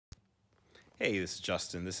Hey, this is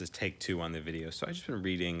Justin. This is take two on the video. So I've just been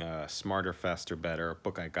reading Smarter, Faster, Better, a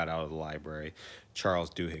book I got out of the library,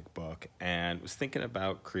 Charles Duhigg book, and was thinking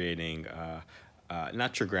about creating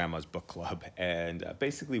Not Your Grandma's Book Club. And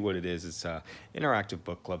basically what it is interactive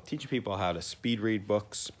book club, teaching people how to speed read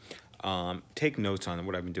books, take notes on them.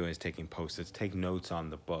 What I've been doing is taking Post-its, take notes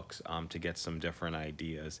on the books to get some different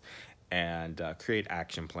ideas, and create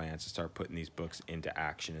action plans to start putting these books into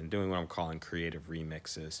action and doing what I'm calling creative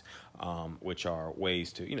remixes, which are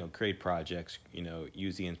ways to, create projects,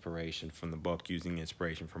 use the inspiration from the book, using the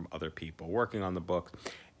inspiration from other people working on the book,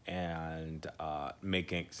 and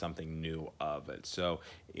making something new of it. So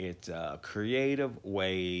it's creative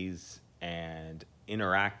ways and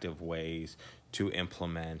interactive ways to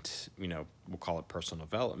implement, we'll call it personal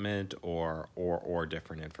development or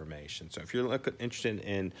different information. So if you're interested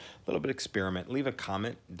in a little bit of experiment, leave a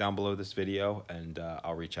comment down below this video and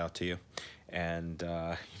I'll reach out to you. And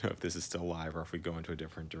if this is still live or if we go into a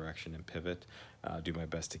different direction and pivot, I'll do my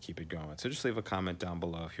best to keep it going. So just leave a comment down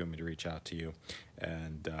below if you want me to reach out to you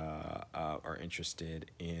and are interested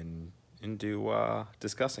in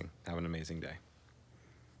discussing. Have an amazing day.